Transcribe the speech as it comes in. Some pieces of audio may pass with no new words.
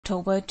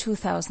October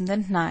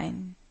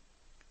 2009.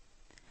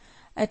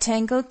 A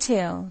Tangled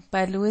Tale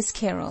by Lewis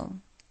Carroll.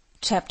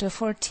 Chapter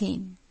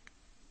 14.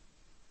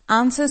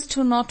 Answers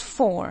to Knot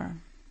 4.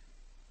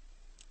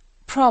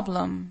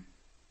 Problem.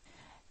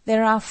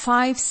 There are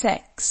 5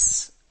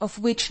 sacks, of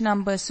which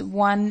numbers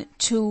 1,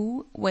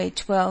 2 weigh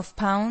 12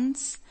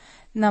 pounds,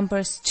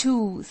 numbers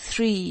 2,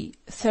 3,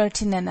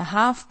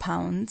 13.5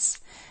 pounds,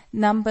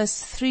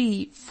 numbers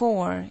 3,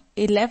 4,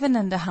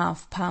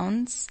 11.5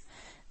 pounds,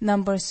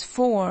 numbers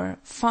 4,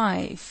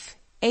 5,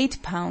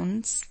 8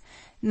 pounds,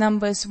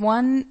 numbers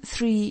 1,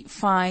 3,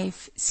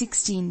 5,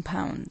 16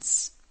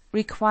 pounds.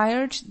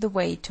 Required the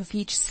weight of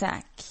each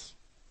sack.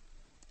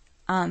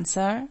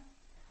 Answer: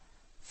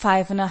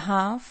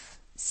 5.5,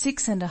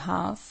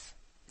 6.5,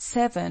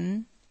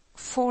 7,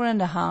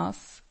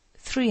 4.5,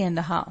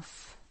 3.5.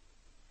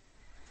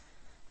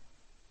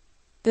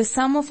 The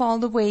sum of all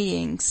the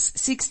weighings,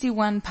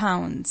 61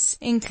 pounds,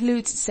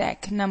 includes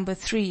sack number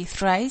 3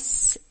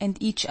 thrice and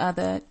each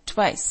other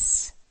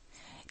twice.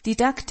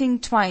 Deducting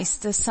twice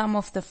the sum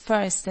of the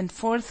first and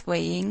fourth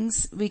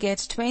weighings, we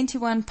get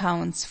 21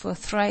 pounds for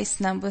thrice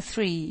number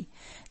 3,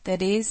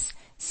 that is,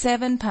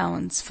 7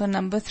 pounds for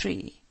number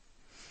 3.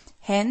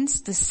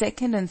 Hence, the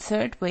second and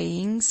third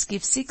weighings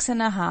give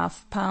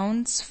 6.5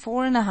 pounds,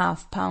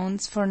 4.5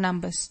 pounds for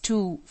numbers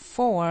 2,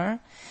 4,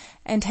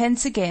 and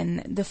hence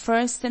again the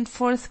first and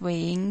fourth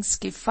weighings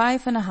give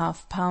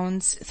 5.5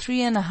 pounds,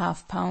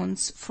 3.5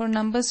 pounds for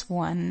numbers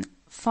 1,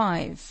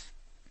 5.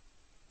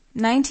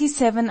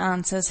 97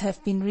 answers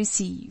have been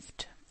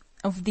received.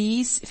 Of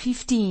these,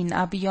 15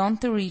 are beyond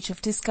the reach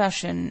of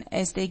discussion,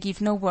 as they give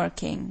no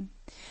working.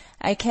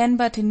 I can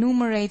but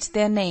enumerate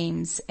their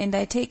names, and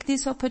I take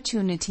this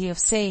opportunity of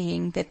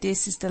saying that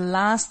this is the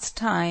last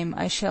time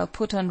I shall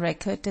put on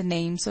record the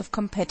names of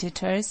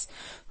competitors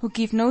who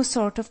give no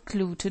sort of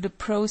clue to the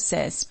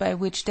process by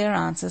which their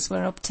answers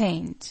were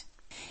obtained.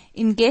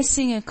 In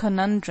guessing a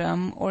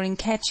conundrum or in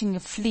catching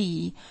a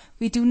flea,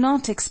 we do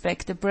not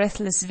expect the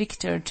breathless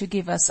victor to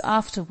give us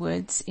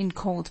afterwards, in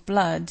cold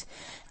blood,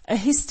 a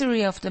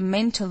history of the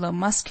mental or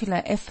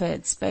muscular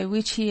efforts by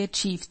which he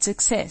achieved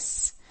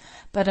success.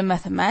 But a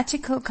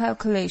mathematical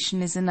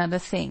calculation is another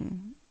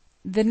thing.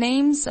 The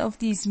names of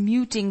these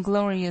mute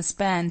inglorious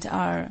band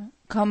are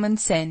Common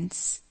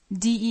Sense,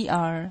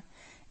 D.E.R.,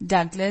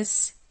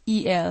 Douglas,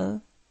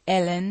 E.L.,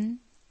 Ellen,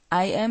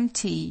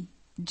 I.M.T.,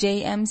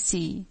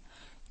 J.M.C.,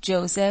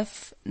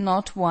 Joseph,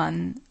 Not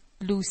One,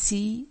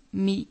 Lucy,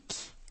 Meek,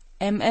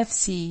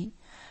 M.F.C.,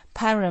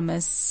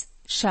 Pyramus,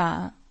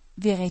 Shah,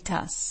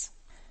 Veritas.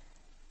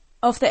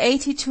 Of the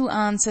 82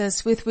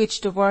 answers with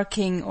which the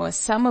working or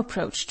some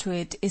approach to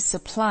it is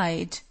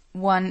supplied,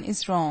 1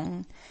 is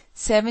wrong.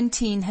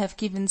 17 have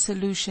given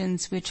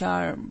solutions which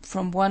are,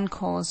 from one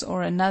cause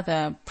or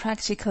another,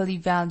 practically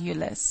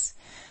valueless.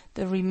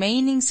 The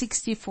remaining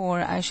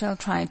 64 I shall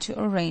try to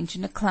arrange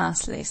in a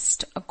class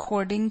list,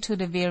 according to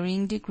the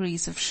varying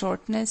degrees of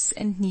shortness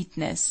and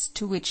neatness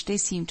to which they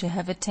seem to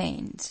have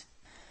attained.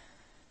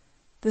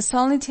 The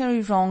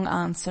solitary wrong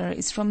answer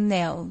is from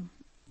Nell.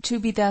 To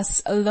be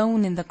thus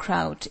alone in the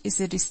crowd is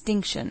a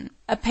distinction.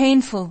 A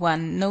painful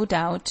one, no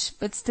doubt,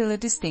 but still a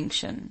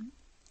distinction.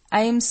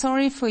 I am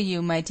sorry for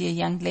you, my dear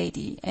young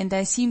lady, and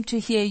I seem to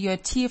hear your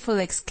tearful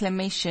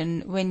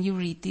exclamation when you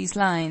read these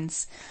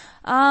lines.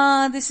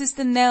 Ah, this is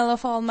the knell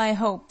of all my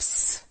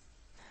hopes!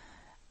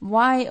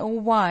 Why, oh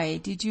why,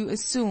 did you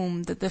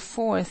assume that the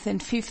fourth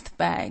and fifth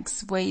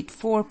bags weighed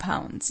 4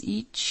 pounds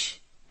each?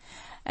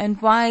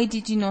 And why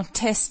did you not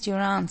test your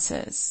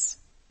answers?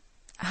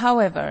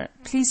 However,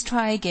 please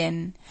try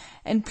again,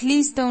 and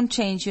please don't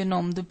change your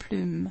nom de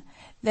plume.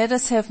 Let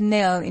us have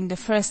Nell in the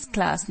first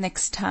class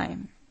next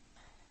time.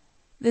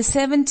 The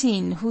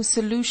 17 whose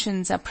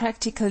solutions are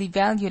practically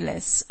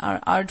valueless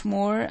are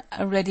Ardmore,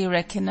 A Ready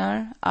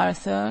Reckoner,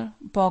 Arthur,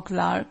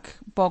 Bog-Lark,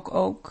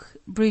 Bog-Oak,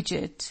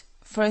 Bridget,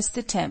 First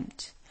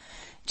Attempt,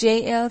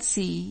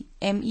 J.L.C.,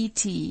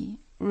 M.E.T.,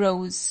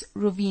 Rose,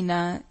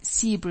 Rowena,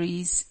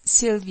 Seabreeze,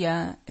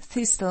 Sylvia,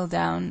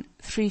 Thistledown,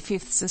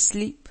 3/5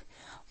 Asleep,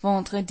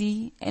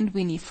 Vendredi, and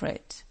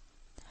Winifred.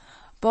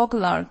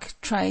 Bog-Lark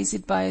tries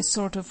it by a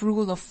sort of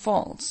rule of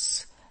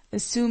false,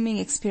 assuming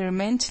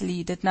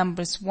experimentally that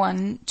numbers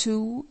 1,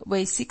 2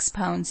 weigh 6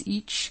 pounds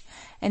each,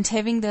 and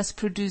having thus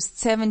produced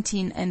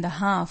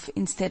 17.5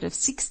 instead of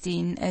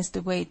 16 as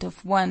the weight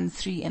of 1,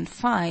 3, and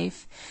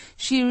 5,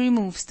 she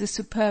removes the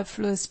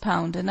superfluous 1.5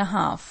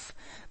 pound,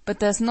 but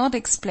does not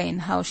explain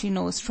how she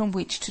knows from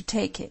which to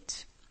take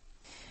it.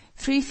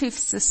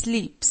 3/5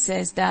 Asleep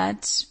says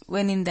that,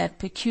 when in that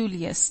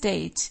peculiar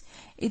state,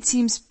 it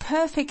seems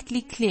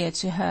perfectly clear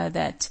to her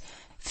that,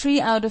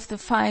 3 out of the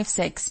 5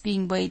 sacks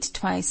being weighed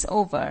twice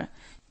over,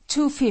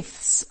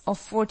 2/5 of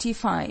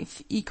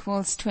 45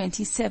 equals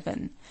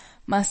 27,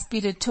 must be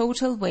the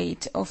total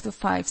weight of the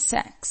 5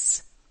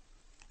 sacks.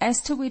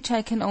 As to which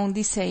I can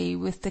only say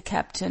with the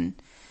captain,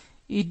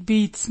 "It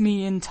beats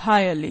me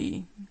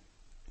entirely."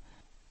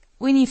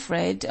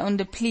 Winifred, on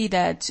the plea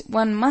that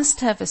one must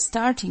have a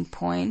starting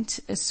point,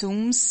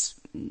 assumes,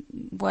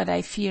 what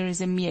I fear is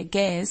a mere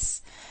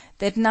guess,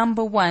 that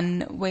number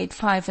 1 weighed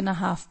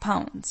 5½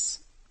 pounds.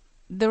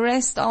 The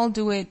rest I'll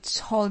do it,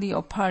 wholly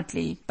or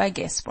partly, by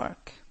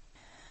guesswork.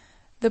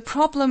 The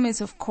problem is,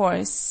 of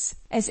course,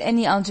 as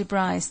any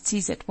algebraist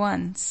sees at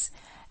once,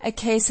 a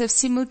case of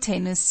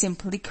simultaneous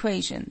simple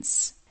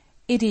equations.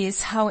 It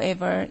is,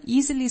 however,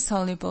 easily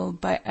soluble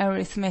by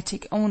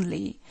arithmetic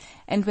only,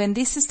 and when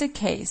this is the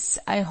case,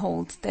 I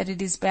hold that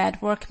it is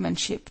bad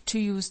workmanship to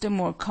use the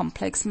more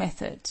complex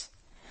method.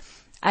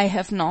 I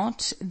have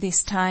not,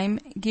 this time,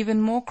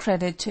 given more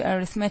credit to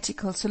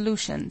arithmetical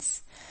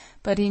solutions,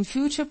 but in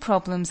future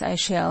problems I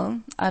shall,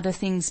 other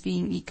things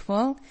being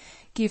equal,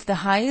 give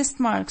the highest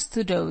marks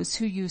to those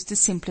who use the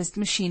simplest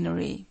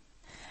machinery.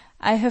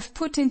 I have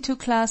put into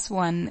Class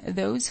 1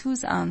 those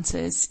whose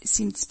answers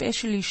seemed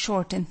specially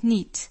short and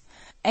neat,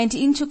 and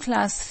into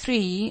Class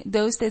 3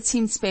 those that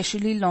seemed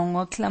specially long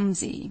or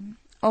clumsy.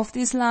 Of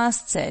this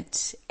last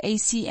set,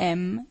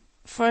 ACM,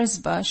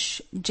 Furzbush,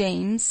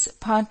 James,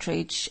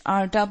 Partridge,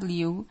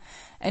 R.W.,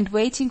 and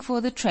Waiting for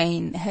the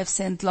Train have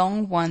sent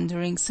long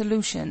wandering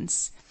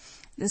solutions,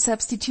 the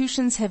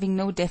substitutions having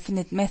no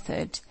definite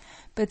method,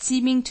 but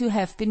seeming to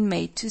have been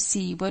made to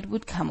see what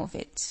would come of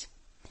it.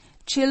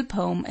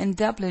 Chilpome and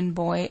Dublin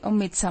Boy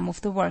omit some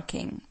of the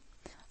working.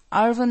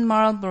 Arvon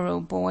Marlborough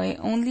Boy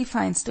only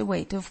finds the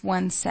weight of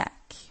 1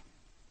 sack.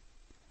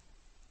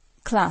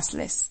 Class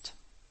list.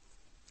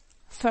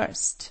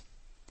 First,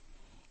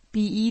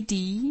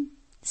 B.E.D.,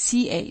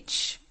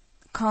 C.H.,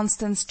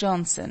 Constance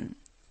Johnson,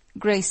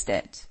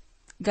 Greysted,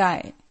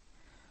 Guy,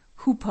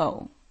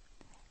 Hupo,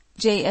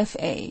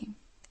 J.F.A.,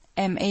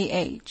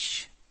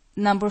 M.A.H.,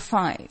 Number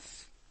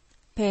 5,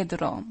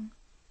 Pedro,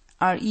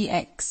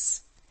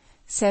 R.E.X.,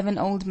 7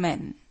 Old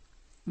Men,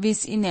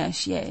 Vis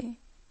Inertiae,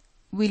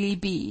 Willie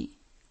B.,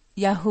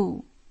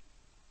 Yahoo.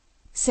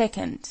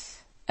 Second,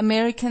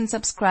 American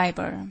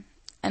Subscriber,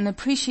 An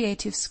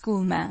Appreciative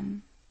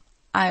Schoolma'am,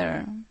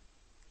 Eyre,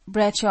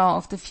 Bradshaw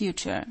of the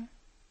Future,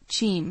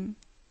 Cheam,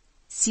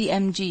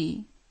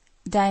 CMG,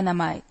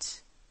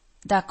 Dynamite,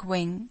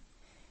 Duckwing,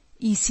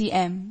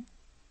 ECM,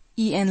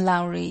 E.N.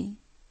 Lowry,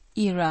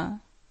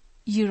 ERA,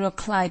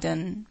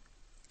 Euroclydon,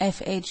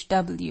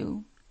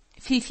 FHW,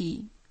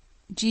 Fifi,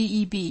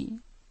 GEB,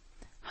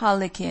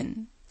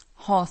 Harlequin,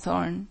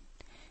 Hawthorne,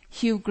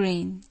 Hugh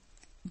Green,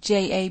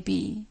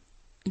 JAB,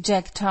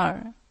 Jack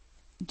Tar,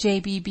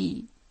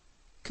 JBB,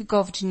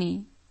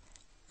 Kugovjny,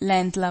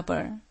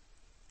 Landlubber,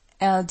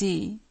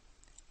 LD,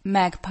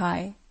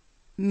 Magpie,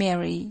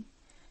 Mary,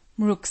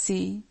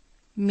 Mruxy,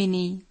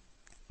 Minnie,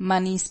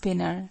 Money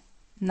Spinner,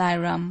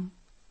 Nyram,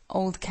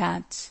 Old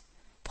Cat,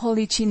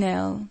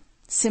 Polichinelle,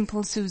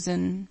 Simple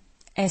Susan,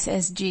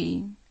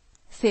 SSG,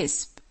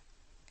 Thisp,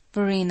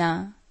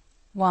 Verena,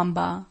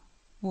 Wamba,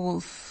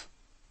 Wolf,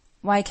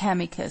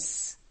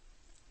 Wycamicus,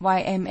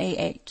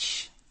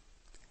 YMAH.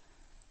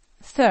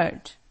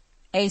 Third,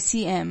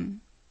 ACM,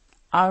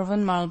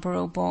 Arvon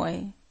Marlborough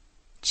Boy,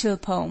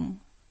 Chilpome,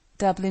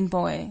 Dublin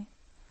Boy,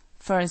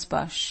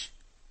 Furzbush,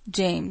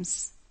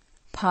 James,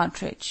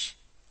 Partridge,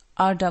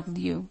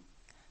 R.W.,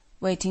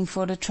 Waiting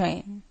for the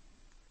Train.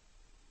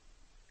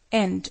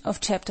 End of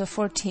Chapter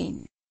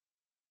 14.